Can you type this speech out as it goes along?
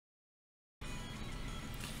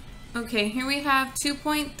Okay, here we have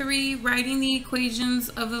 2.3, writing the equations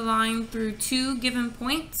of the line through two given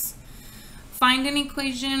points. Find an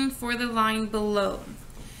equation for the line below.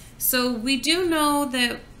 So we do know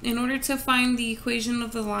that in order to find the equation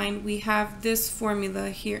of the line, we have this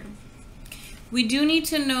formula here. We do need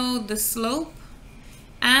to know the slope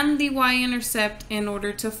and the y-intercept in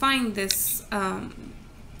order to find this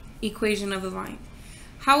equation of the line.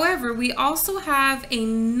 However, we also have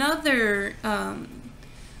another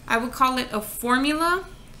I would call it a formula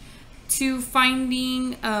to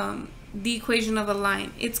finding the equation of a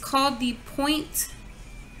line. It's called the point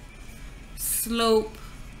slope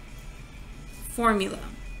formula.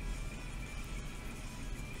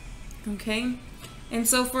 Okay, and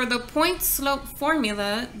so for the point slope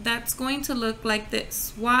formula, that's going to look like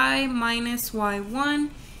this: y minus y1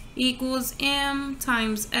 equals m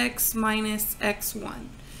times x minus x1,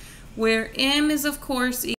 where m is of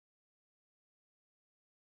course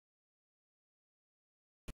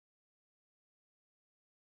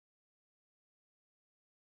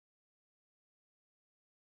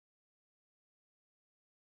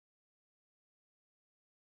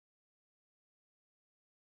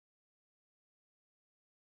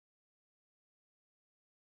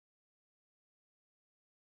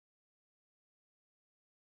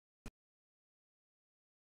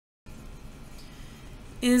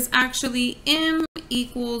is actually m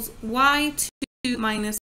equals y2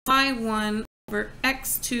 minus y1 over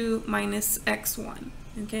x2 minus x1.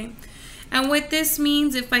 Okay, and what this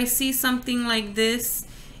means, if I see something like this,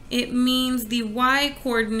 it means the y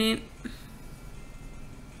coordinate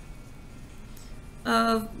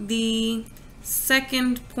of the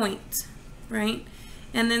second point, right?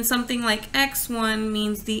 And then something like x1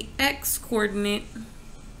 means the x coordinate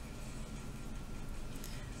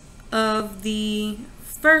of the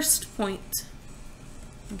first point.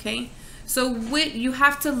 Okay, so you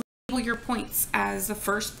have to label your points as the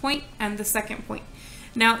first point and the second point.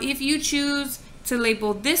 Now, if you choose to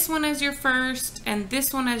label this one as your first and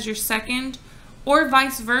this one as your second, or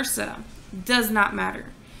vice versa, does not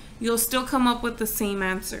matter. You'll still come up with the same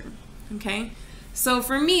answer. Okay, so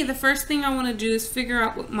for me, the first thing I want to do is figure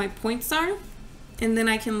out what my points are, and then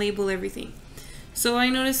I can label everything. So I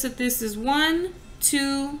notice that this is 1,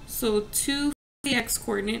 2, so 2 for the x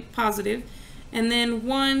coordinate, positive, and then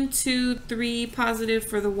 1, 2, 3, positive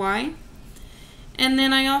for the y. And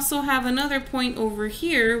then I also have another point over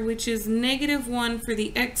here, which is -1 for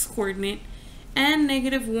the x coordinate and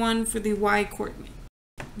 -1 for the y coordinate.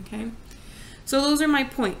 Okay, so those are my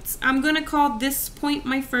points. I'm going to call this point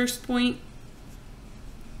my first point,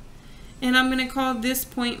 and I'm going to call this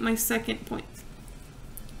point my second point.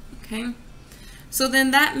 Okay, so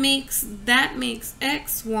then that makes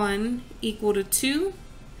x1 equal to 2,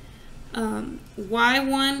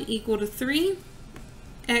 y1 equal to 3,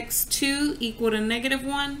 x2 equal to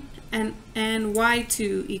 -1, and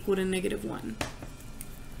y2 equal to -1.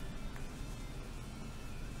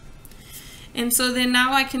 And so then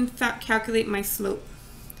now I can calculate my slope.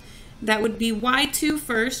 That would be y2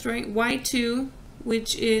 first, right? y2,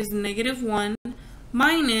 which is -1,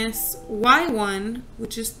 minus y1,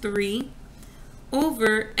 which is 3,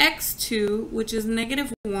 over x2, which is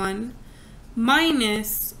 -1,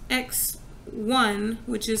 minus x1,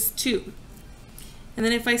 which is 2. And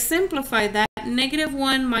then if I simplify that,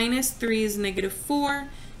 -1 minus 3 is -4,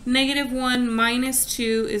 -1 minus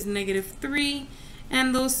 2 is -3,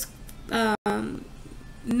 and those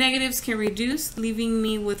negatives can reduce, leaving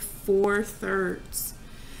me with 4/3.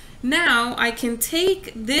 Now I can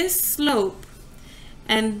take this slope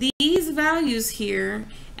and these values here,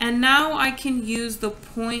 and now I can use the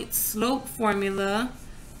point slope formula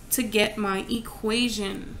to get my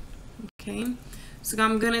equation. Okay, so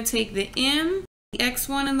I'm going to take the m, the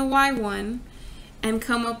x1 and the y1 and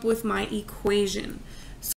come up with my equation.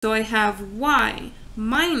 So I have y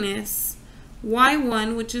minus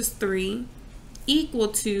y1, which is 3, equal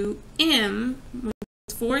to m, which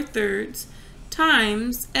is 4/3,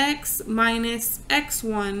 times x minus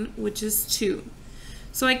x1, which is 2.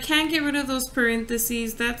 So I can't get rid of those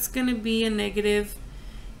parentheses. That's going to be a negative,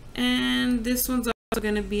 and this one's also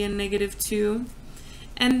going to be a -2.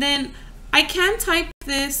 And then I can type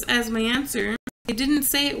this as my answer. It didn't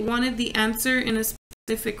say it wanted the answer in a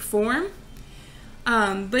specific form,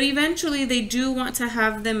 but eventually they do want to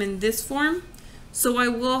have them in this form. So I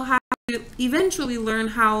will have to eventually learn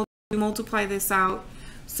how to multiply this out.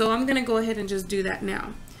 So I'm going to go ahead and just do that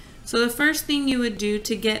now. So the first thing you would do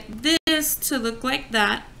to get this to look like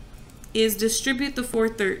that is distribute the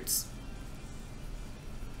 4/3.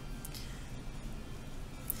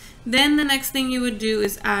 Then the next thing you would do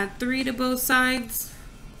is add 3 to both sides.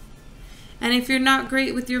 And if you're not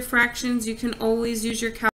great with your fractions, you can always use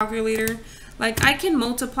your calculator. Like I can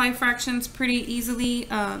multiply fractions pretty easily.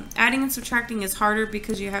 Adding and subtracting is harder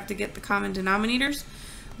because you have to get the common denominators.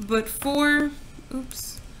 But 4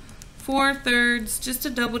 thirds, just to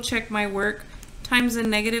double check my work, times a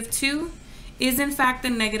 -2 is in fact a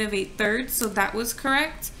 -8 thirds, so that was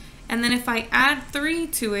correct. And then if I add 3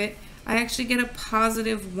 to it, I actually get a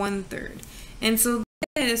positive 1/3. And so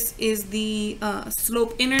this is the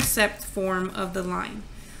slope-intercept form of the line.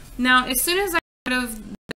 Now, as soon as I got rid of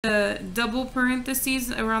the double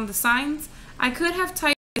parentheses around the signs, I could have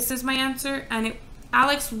typed this as my answer, and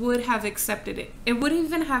Alex would have accepted it. It would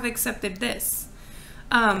even have accepted this.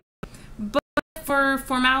 But for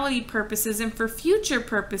formality purposes and for future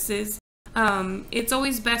purposes, it's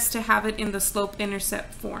always best to have it in the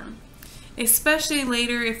slope-intercept form. Especially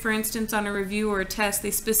later if, for instance, on a review or a test,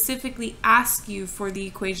 they specifically ask you for the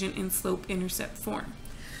equation in slope-intercept form.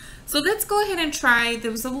 So let's go ahead and try.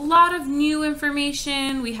 There was a lot of new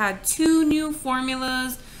information. We had 2 new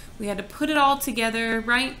formulas. We had to put it all together,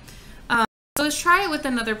 right? So let's try it with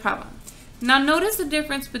another problem. Now notice the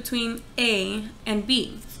difference between A and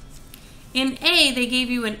B. In A, they gave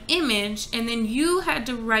you an image, and then you had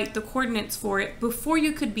to write the coordinates for it before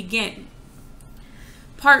you could begin.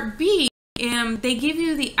 Part B, they give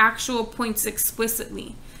you the actual points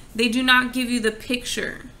explicitly. They do not give you the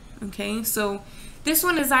picture, okay? So this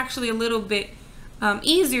one is actually a little bit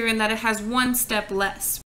easier in that it has 1 step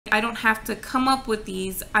less. I don't have to come up with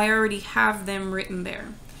these. I already have them written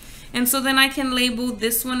there. And so then I can label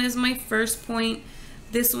this one as my first point,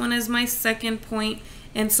 this one as my second point,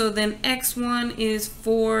 and so then x1 is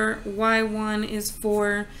 4, y1 is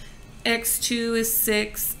 4, x2 is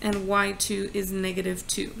 6, and y2 is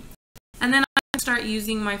 -2. And then I can start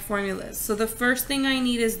using my formulas. So the first thing I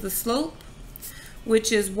need is the slope,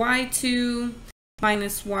 which is y2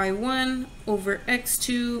 minus y1 over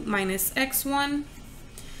x2 minus x1.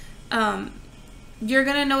 You're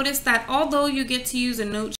going to notice that although you get to use a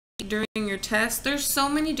note sheet during your test, there's so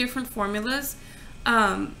many different formulas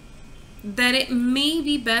that it may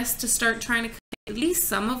be best to start trying to commit at least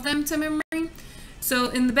some of them to memory.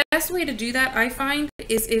 So and the best way to do that, I find,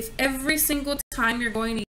 is if every single time you're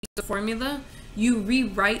going to use the formula, you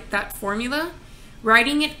rewrite that formula.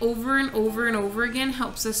 Writing it over and over and over again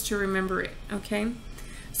helps us to remember it, okay?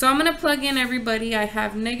 So I'm going to plug in everybody. I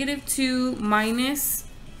have -2 minus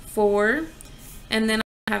 4, and then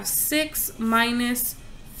I have 6 minus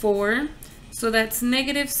 4. So that's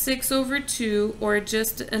 -6 over 2, or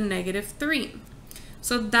just a -3.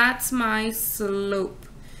 So that's my slope.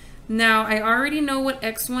 Now I already know what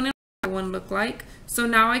x1 and y1 look like, so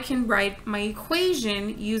now I can write my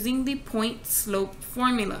equation using the point slope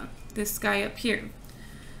formula, this guy up here.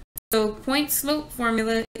 So point slope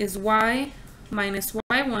formula is y minus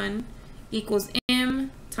y1 equals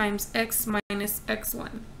m times x minus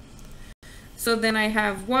x1. So then I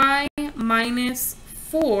have y minus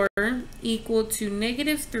 4 equal to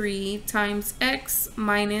 -3 times x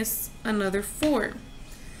minus another 4.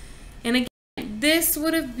 And again, this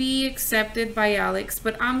would be accepted by Alex,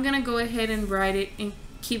 but I'm going to go ahead and write it and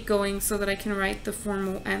keep going so that I can write the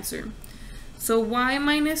formal answer. So y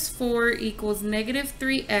minus 4 equals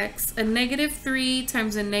 -3x. A -3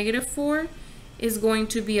 times a -4 is going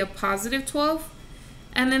to be a positive 12.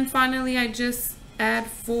 And then finally, I just add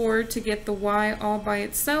 4 to get the y all by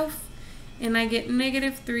itself. And I get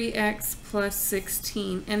 -3x plus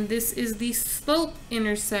 16. And this is the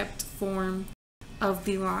slope-intercept form of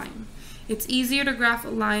the line. It's easier to graph a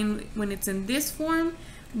line when it's in this form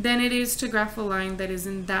than it is to graph a line that is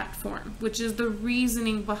in that form, which is the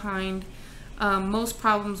reasoning behind most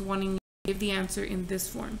problems wanting you to give the answer in this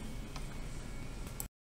form.